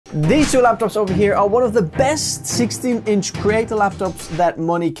These two laptops over here are one of the best 16-inch creator laptops that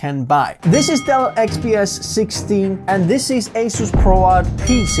money can buy. This is Dell XPS 16 and this is ASUS ProArt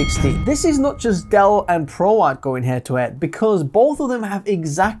P16. This is not just Dell and ProArt going head to head, because both of them have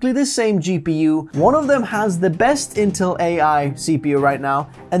exactly the same GPU. One of them has the best Intel AI CPU right now,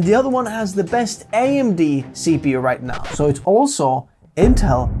 and the other one has the best AMD CPU right now. So it's also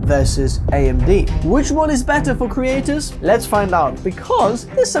Intel versus AMD. Which one is better for creators? Let's find out, because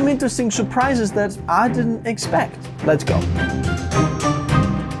there's some interesting surprises that I didn't expect. Let's go.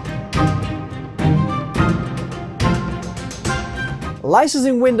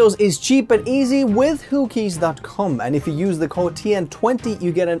 Licensing Windows is cheap and easy with whokeys.com, and if you use the code TN20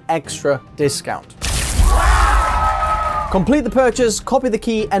 you get an extra discount. Complete the purchase, copy the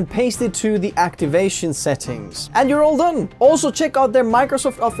key and paste it to the activation settings. And you're all done. Also check out their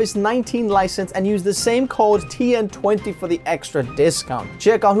Microsoft Office 19 license and use the same code TN20 for the extra discount.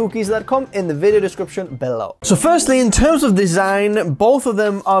 Check out whokeys.com in the video description below. So firstly, in terms of design, both of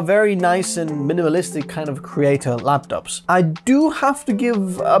them are very nice and minimalistic kind of creator laptops. I do have to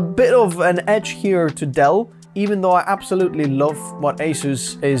give a bit of an edge here to Dell, even though I absolutely love what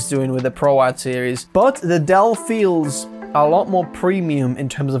ASUS is doing with the ProArt series. But the Dell feels a lot more premium in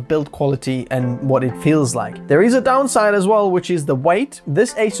terms of build quality and what it feels like. There is a downside as well, which is the weight.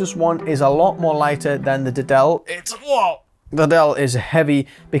 This ASUS one is a lot more lighter than the Dell. The Dell is heavy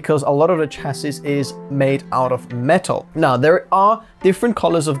because a lot of the chassis is made out of metal. Now, there are different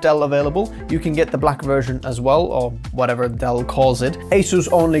colors of Dell available. You can get the black version as well, or whatever Dell calls it.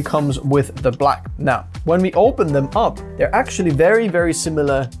 ASUS only comes with the black. Now, when we open them up, they're actually very, very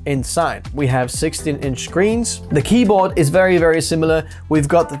similar inside. We have 16-inch screens. The keyboard is very, very similar. We've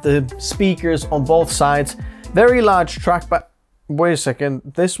got the speakers on both sides. Very large trackpad. Wait a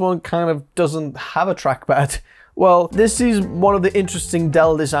second, this one kind of doesn't have a trackpad. Well, this is one of the interesting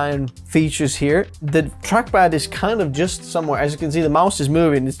Dell design features here. The trackpad is kind of just somewhere. As you can see, the mouse is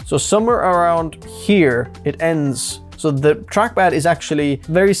moving. So somewhere around here, it ends. So the trackpad is actually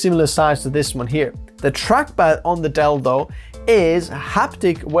very similar size to this one here. The trackpad on the Dell though is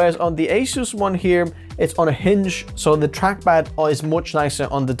haptic, whereas on the ASUS one here, it's on a hinge. So the trackpad is much nicer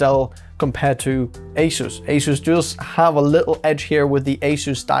on the Dell compared to ASUS. ASUS does have a little edge here with the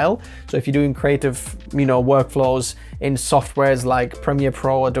ASUS style. So if you're doing creative, workflows in softwares like Premiere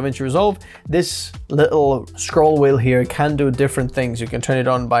Pro or Davinci Resolve, this little scroll wheel here can do different things. You can turn it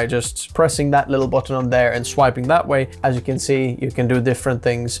on by just pressing that little button on there and swiping that way. As you can see, you can do different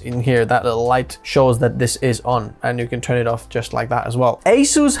things in here. That little light shows that this is on, and you can turn it off just like that as well.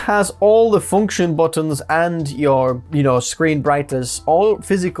 ASUS has all the function buttons and your, screen brightness, all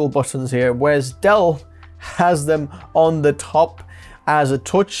physical buttons here, whereas Dell has them on the top as a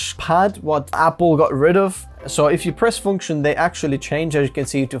touchpad, what Apple got rid of. So if you press function, they actually change, as you can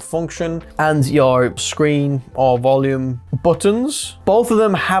see, to function and your screen or volume buttons. Both of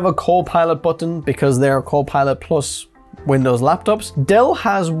them have a Copilot button because they're Copilot Plus Windows laptops. Dell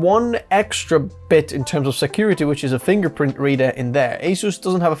has one extra bit in terms of security, which is a fingerprint reader in there. ASUS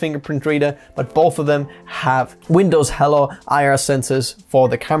doesn't have a fingerprint reader, but both of them have Windows Hello IR sensors for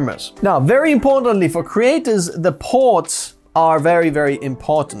the cameras. Now, very importantly for creators, the ports are very, very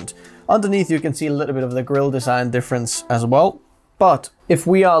important. Underneath, you can see a little bit of the grill design difference as well. But if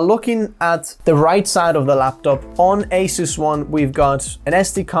we are looking at the right side of the laptop, on ASUS one, we've got an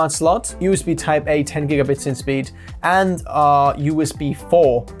SD card slot, USB Type A 10 gigabits in speed, and a USB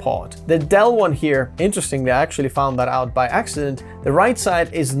 4 port. The Dell one here, interestingly, I actually found that out by accident. The right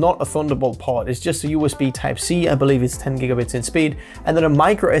side is not a Thunderbolt port. It's just a USB Type C. I believe it's 10 gigabits in speed, and then a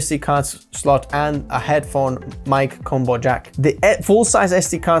micro SD card slot and a headphone mic combo jack. The full-size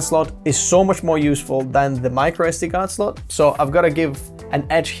SD card slot is so much more useful than the micro SD card slot. So I've got to give an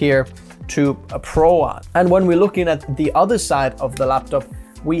edge here to a ProArt. And when we're looking at the other side of the laptop,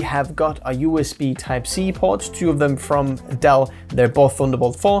 we have got a USB Type-C ports, two of them from Dell. They're both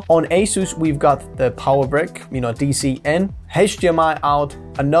Thunderbolt 4. On ASUS, we've got the power brick, DC-in, HDMI out,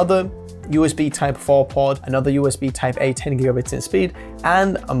 another USB Type 4 port, another USB Type A 10 gigabits in speed,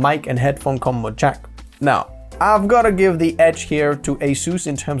 and a mic and headphone combo jack. Now, I've got to give the edge here to ASUS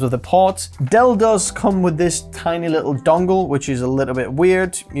in terms of the ports. Dell does come with this tiny little dongle, which is a little bit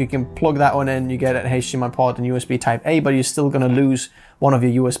weird. You can plug that one in, you get an HDMI port and USB Type A, but you're still going to lose one of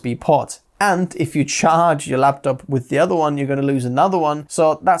your USB ports. And if you charge your laptop with the other one, you're going to lose another one.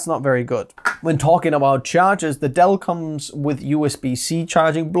 So that's not very good. When talking about chargers, the Dell comes with USB-C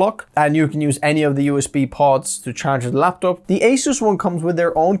charging block, and you can use any of the USB ports to charge the laptop. The ASUS one comes with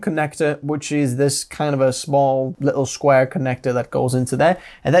their own connector, which is this kind of a small little square connector that goes into there.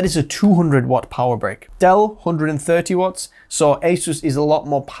 And that is a 200 watt power brick. Dell 130 watts. So ASUS is a lot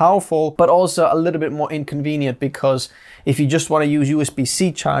more powerful, but also a little bit more inconvenient, because if you just want to use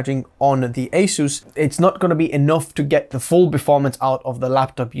USB-C charging on the ASUS, it's not going to be enough to get the full performance out of the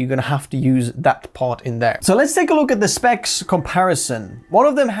laptop. You're going to have to use that part in there. So let's take a look at the specs comparison. One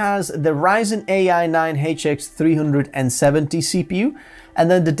of them has the Ryzen AI 9 HX 370 CPU,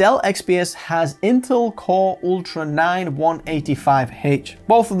 and then the Dell XPS has Intel Core Ultra 9 185H.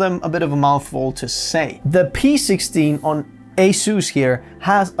 Both of them a bit of a mouthful to say. The P16 on ASUS here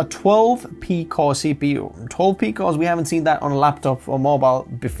has a 12P core CPU. 12P cores, we haven't seen that on a laptop or mobile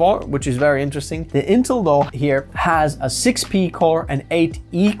before, which is very interesting. The Intel though here has a 6P core and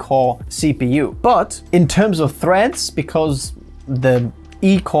 8E core CPU. But in terms of threads, because the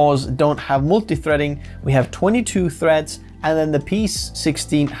E cores don't have multi-threading, we have 22 threads, and then the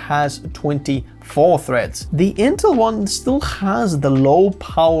P16 has 24 threads. The Intel one still has the low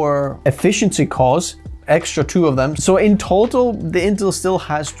power efficiency cores, extra 2 of them. So in total, the Intel still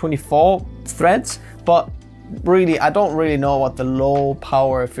has 24 threads, but really, I don't really know what the low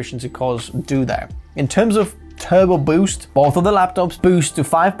power efficiency cores do there. In terms of turbo boost, both of the laptops boost to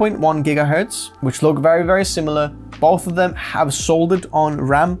 5.1 gigahertz, which look very, very similar. Both of them have soldered on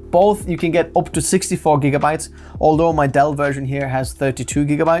RAM. Both you can get up to 64 gigabytes, although my Dell version here has 32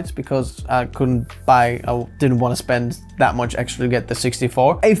 gigabytes because I didn't want to spend that much extra to get the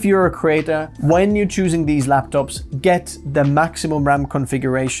 64. If you're a creator, when you're choosing these laptops, get the maximum RAM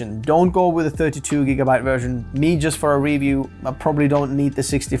configuration. Don't go with a 32 gigabyte version. Me, just for a review, I probably don't need the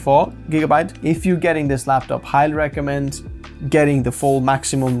 64 gigabyte. If you're getting this laptop, highly recommend getting the full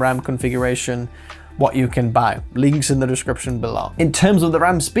maximum RAM configuration, what you can buy. Links in the description below. In terms of the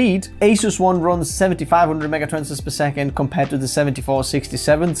RAM speed, ASUS one runs 7500 megatransfers per second compared to the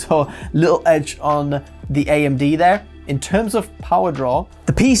 7467, so little edge on the AMD there. In terms of power draw,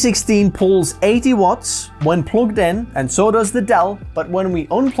 the P16 pulls 80 watts when plugged in, and so does the Dell, but when we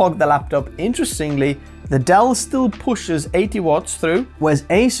unplug the laptop, interestingly, the Dell still pushes 80 watts through, whereas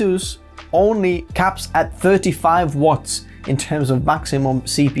ASUS only caps at 35 watts in terms of maximum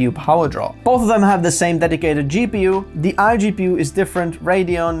CPU power draw. Both of them have the same dedicated GPU. The iGPU is different,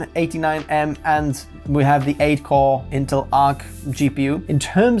 Radeon 89M, and we have the 8-core Intel Arc GPU. In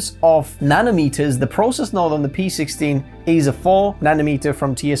terms of nanometers, the process node on the P16 is a 4 nanometer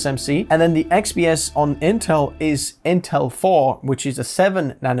from TSMC, and then the XPS on Intel is Intel 4, which is a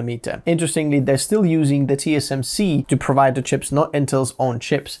 7 nanometer. Interestingly, they're still using the TSMC to provide the chips, not Intel's own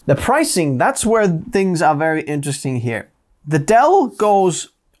chips. The pricing, that's where things are very interesting here. The Dell goes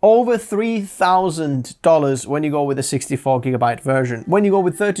over $3,000 when you go with a 64 gigabyte version. When you go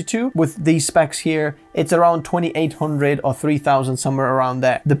with 32, with these specs here, it's around $2,800 or $3,000, somewhere around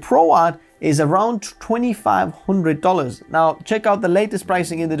there. The ProArt is around $2,500. Now, check out the latest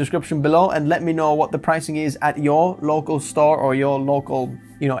pricing in the description below and let me know what the pricing is at your local store or your local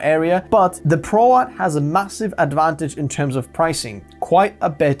area. But the ProArt has a massive advantage in terms of pricing, quite a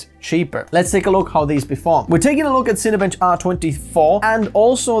bit cheaper. Let's take a look how these perform. We're taking a look at Cinebench R24 and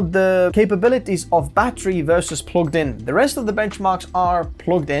also the capabilities of battery versus plugged in. The rest of the benchmarks are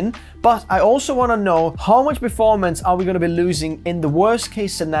plugged in, but I also want to know how much performance are we going to be losing in the worst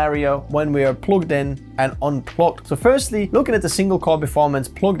case scenario when we are plugged in and unplugged. So firstly, looking at the single core performance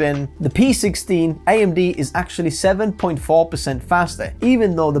plugged in, the P16 AMD is actually 7.4% faster,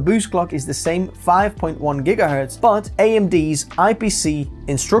 even though the boost clock is the same 5.1 gigahertz, but AMD's IPC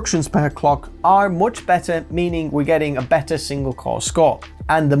instructions per clock are much better, meaning we're getting a better single core score.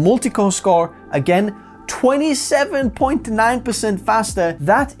 And the multi-core score, again, 27.9% faster.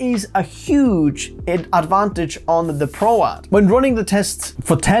 That is a huge advantage on the ProArt. When running the tests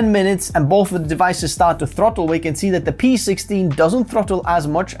for 10 minutes and both of the devices start to throttle, we can see that the P16 doesn't throttle as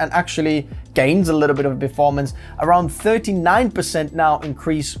much and actually gains a little bit of performance, around 39% now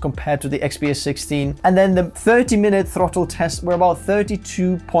increase compared to the XPS 16. And then the 30-minute throttle test, we're about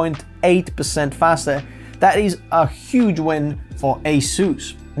 32.8% faster. That is a huge win for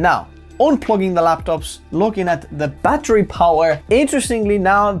ASUS. Now, unplugging the laptops, looking at the battery power, interestingly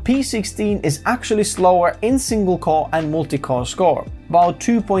now P16 is actually slower in single core and multi-core score. about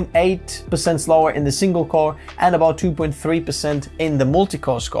 2.8% slower in the single core and about 2.3% in the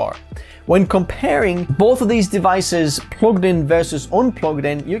multi-core score. When comparing both of these devices plugged in versus unplugged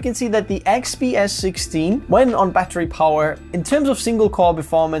in, you can see that the XPS 16, when on battery power, in terms of single core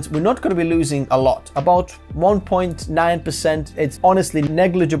performance, we're not going to be losing a lot. About 1.9%, it's honestly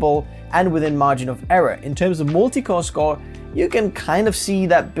negligible and within margin of error. In terms of multi-core score, you can kind of see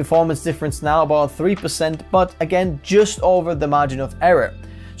that performance difference now, about 3%, but again, just over the margin of error.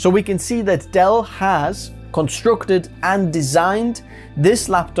 So we can see that Dell has constructed and designed this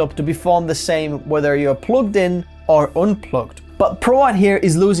laptop to perform the same whether you're plugged in or unplugged. But ProArt here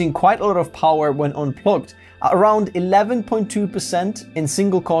is losing quite a lot of power when unplugged, around 11.2% in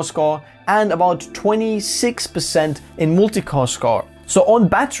single core score and about 26% in multi-core score. So on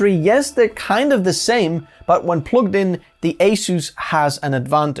battery, yes, they're kind of the same, but when plugged in, the ASUS has an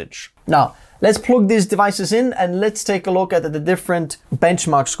advantage. Now, let's plug these devices in and let's take a look at the different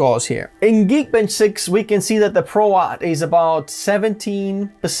benchmark scores here. In Geekbench 6, we can see that the ProArt is about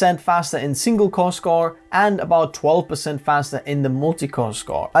 17% faster in single core score and about 12% faster in the multi-core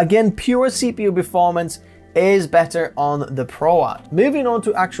score. Again, pure CPU performance is better on the ProArt. Moving on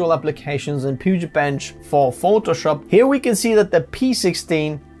to actual applications in Geekbench for Photoshop, here we can see that the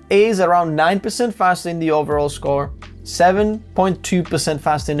P16 is around 9% faster in the overall score, 7.2%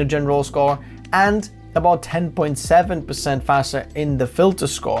 faster in the general score, and about 10.7% faster in the filter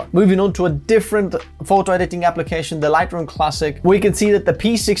score. Moving on to a different photo editing application, the Lightroom Classic, we can see that the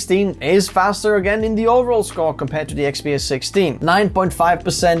P16 is faster again in the overall score compared to the XPS 16,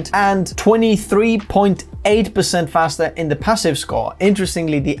 9.5% and 23.8% faster in the passive score.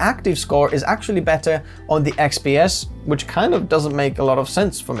 Interestingly, the active score is actually better on the XPS, which kind of doesn't make a lot of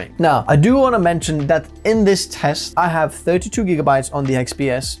sense for me. Now, I do want to mention that in this test, I have 32 gigabytes on the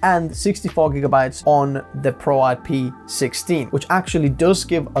XPS and 64 gigabytes on the ProArt P16, which actually does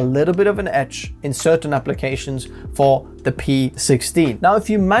give a little bit of an edge in certain applications for the P16. Now, if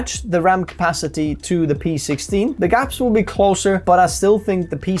you match the RAM capacity to the P16, the gaps will be closer, but I still think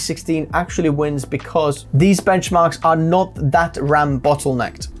the P16 actually wins because these benchmarks are not that RAM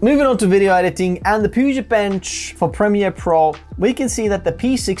bottlenecked. Moving on to video editing and the Geekbench for Premiere Pro, we can see that the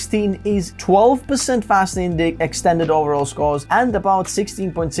P16 is 12% faster in the extended overall scores and about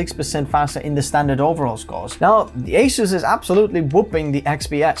 16.6% faster in the standard overall scores. Now, the ASUS is absolutely whooping the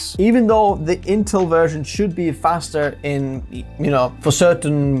XPS, even though the Intel version should be faster in, for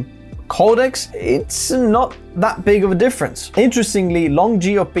certain codecs, it's not that big of a difference. Interestingly, long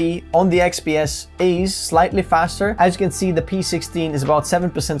GOP on the XPS is slightly faster. As you can see, the P16 is about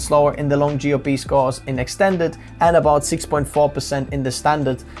 7% slower in the long GOP scores in extended and about 6.4% in the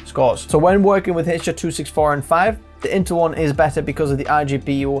standard scores. So when working with H.264 and 5, the Intel one is better because of the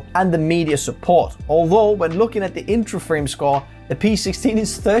iGPU and the media support. Although when looking at the intra-frame score, the P16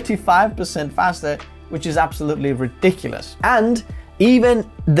 is 35% faster, which is absolutely ridiculous. And even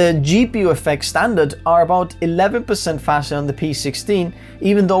the GPU effects standard are about 11% faster on the P16,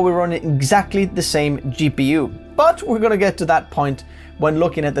 even though we're running exactly the same GPU. But we're gonna get to that point when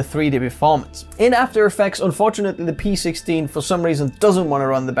looking at the 3D performance. In After Effects, unfortunately, the P16 for some reason doesn't want to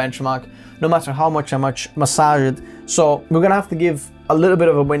run the benchmark, no matter how much I massage it. So we're gonna have to give a little bit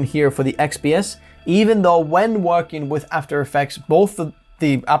of a win here for the XPS, even though when working with After Effects, both of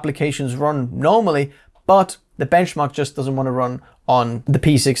the applications run normally, but the benchmark just doesn't want to run on the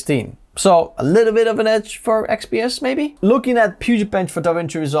P16. So a little bit of an edge for XPS maybe. Looking at Geekbench for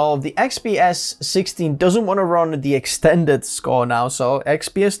Davinci Resolve, the XPS 16 doesn't want to run the extended score now, so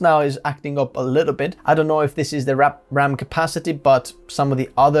XPS now is acting up a little bit. I don't know if this is the RAM capacity, but some of the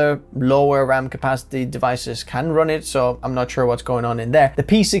other lower RAM capacity devices can run it, so I'm not sure what's going on in there. The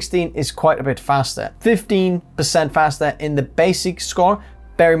P16 is quite a bit faster, 15% faster in the basic score.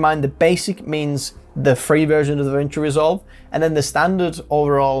 Bear in mind, the basic means the free version of the Davinci Resolve, and then the standard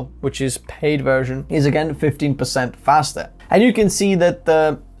overall, which is paid version, is again 15% faster. And you can see that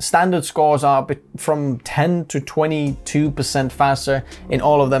the standard scores are from 10 to 22% faster in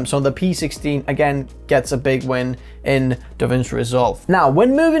all of them. So the P16 again gets a big win in Davinci Resolve. Now,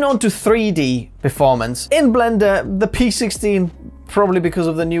 when moving on to 3D performance, in Blender, the P16, probably because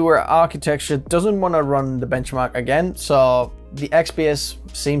of the newer architecture, doesn't want to run the benchmark again. So the XPS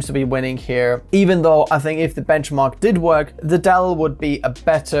seems to be winning here, even though I think if the benchmark did work, the Dell would be a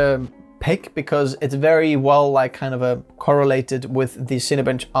better pick because it's very well like kind of a correlated with the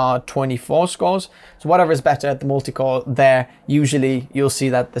Cinebench R24 scores. So whatever is better at the multi-core there, usually you'll see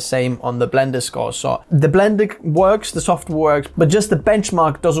that the same on the Blender scores. So the Blender works, the software works, but just the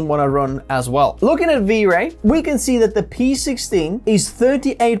benchmark doesn't want to run as well. Looking at V-Ray, we can see that the P16 is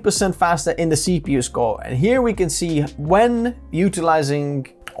 38% faster in the CPU score. And here we can see when utilizing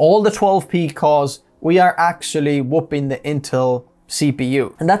all the 12P cores, we are actually whooping the Intel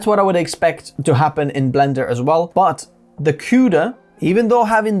CPU. And that's what I would expect to happen in Blender as well. But the CUDA, even though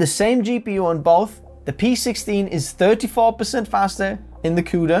having the same GPU on both, the P16 is 34% faster in the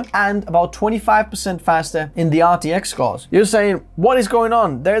CUDA and about 25% faster in the RTX scores. You're saying, what is going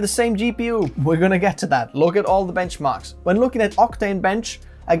on? They're the same GPU. We're gonna get to that. Look at all the benchmarks. When looking at Octanebench,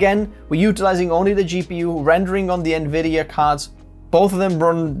 again, we're utilizing only the GPU, rendering on the NVIDIA cards. Both of them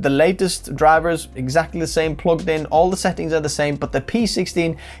run the latest drivers, exactly the same, plugged in, all the settings are the same, but the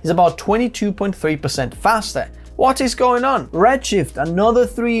P16 is about 22.3% faster. What is going on? Redshift, another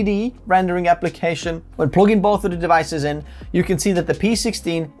 3D rendering application. When plugging both of the devices in, you can see that the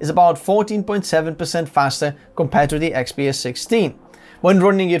P16 is about 14.7% faster compared to the XPS 16. When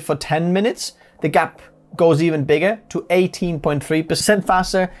running it for 10 minutes, the gap goes even bigger to 18.3%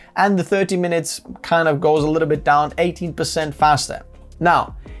 faster, and the 30 minutes kind of goes a little bit down, 18% faster.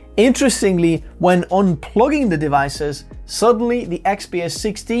 Now, interestingly, when unplugging the devices, suddenly the XPS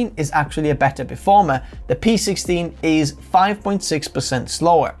 16 is actually a better performer. The P16 is 5.6%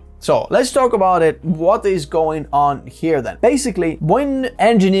 slower. So let's talk about it. What is going on here then? Basically, when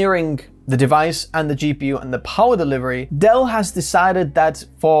engineering the device and the GPU and the power delivery, Dell has decided that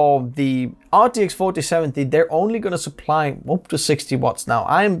for the RTX 4070, they're only going to supply up to 60 watts now.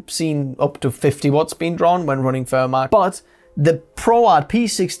 I'm seeing up to 50 watts being drawn when running Firmark, but the ProArt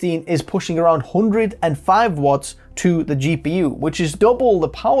P16 is pushing around 105 watts to the GPU, which is double the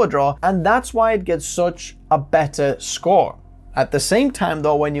power draw, and that's why it gets such a better score. At the same time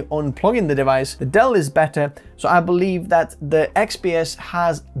though, when you unplug in the device, the Dell is better. So I believe that the XPS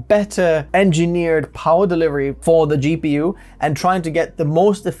has better engineered power delivery for the GPU and trying to get the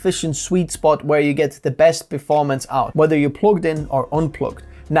most efficient sweet spot where you get the best performance out, whether you're plugged in or unplugged.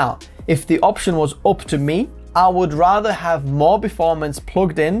 Now, if the option was up to me, I would rather have more performance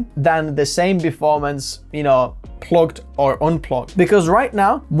plugged in than the same performance, you know, plugged or unplugged. Because right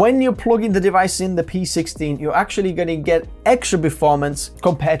now, when you're plugging the device in the P16, you're actually going to get extra performance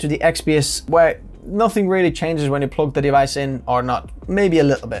compared to the XPS, where nothing really changes when you plug the device in or not. Maybe a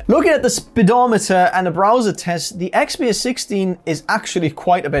little bit. Looking at the speedometer and the browser test, the XPS 16 is actually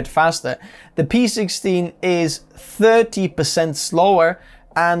quite a bit faster. The P16 is 30% slower.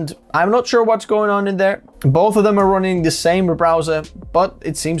 And I'm not sure what's going on in there. Both of them are running the same browser, but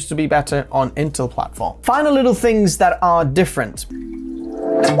it seems to be better on Intel platform. Final little things that are different.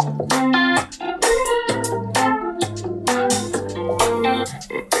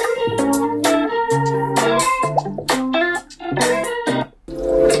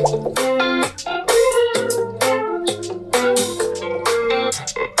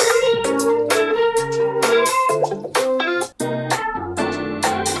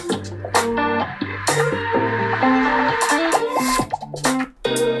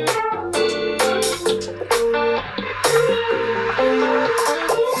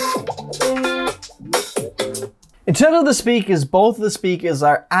 In terms of the speakers, both of the speakers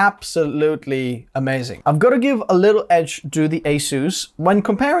are absolutely amazing. I've got to give a little edge to the ASUS. When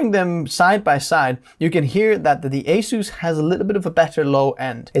comparing them side by side, you can hear that the ASUS has a little bit of a better low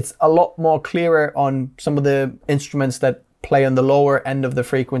end. It's a lot more clearer on some of the instruments that play on the lower end of the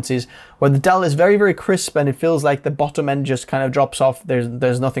frequencies, where the Dell is very, very crisp and it feels like the bottom end just kind of drops off.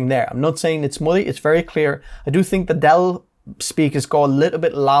 There's nothing there. I'm not saying it's muddy, it's very clear. I do think the Dell speakers go a little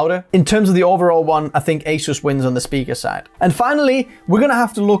bit louder. In terms of the overall one, I think ASUS wins on the speaker side. And finally, we're gonna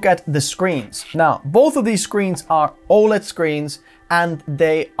have to look at the screens. Now, both of these screens are OLED screens and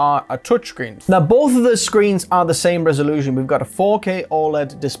they are a touch screen. Now, both of the screens are the same resolution. We've got a 4K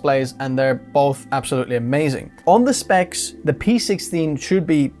OLED displays and they're both absolutely amazing. On the specs, the P16 should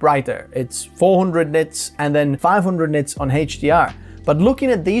be brighter. It's 400 nits and then 500 nits on HDR. But looking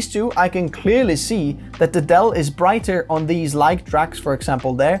at these two, I can clearly see that the Dell is brighter on these light tracks, for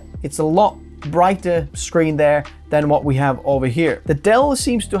example, there. It's a lot brighter screen there than what we have over here. The Dell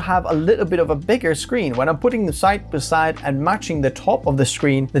seems to have a little bit of a bigger screen. When I'm putting them side by side and matching the top of the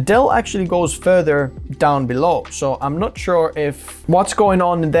screen, the Dell actually goes further down below. So I'm not sure if what's going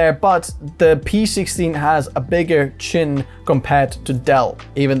on in there, but the P16 has a bigger chin compared to Dell,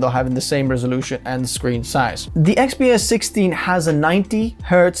 even though having the same resolution and screen size. The XPS 16 has a 90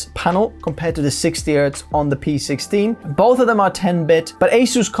 Hz panel compared to the 60 Hz on the P16. Both of them are 10-bit, but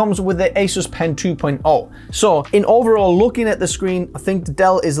ASUS comes with the ASUS Pen 2.0. So in overall looking at the screen, I think the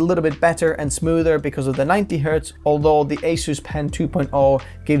Dell is a little bit better and smoother because of the 90 Hz, although the ASUS Pen 2.0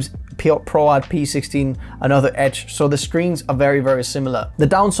 gives ProArt P16 another edge. So the screens are very, very similar. The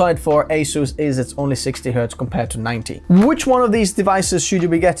downside for ASUS is it's only 60 Hz compared to 90. Which one of these devices should you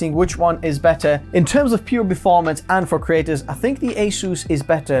be getting? Which one is better? In terms of pure performance and for creators, I think the ASUS is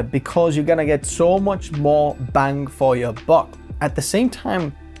better because you're gonna get so much more bang for your buck. At the same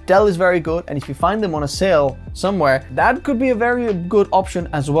time, Dell is very good, and if you find them on a sale somewhere, that could be a very good option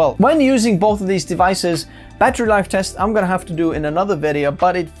as well. When using both of these devices, battery life test I'm gonna have to do in another video,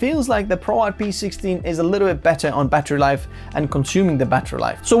 but it feels like the ProArt P16 is a little bit better on battery life and consuming the battery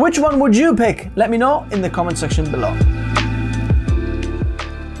life. So which one would you pick? Let me know in the comment section below.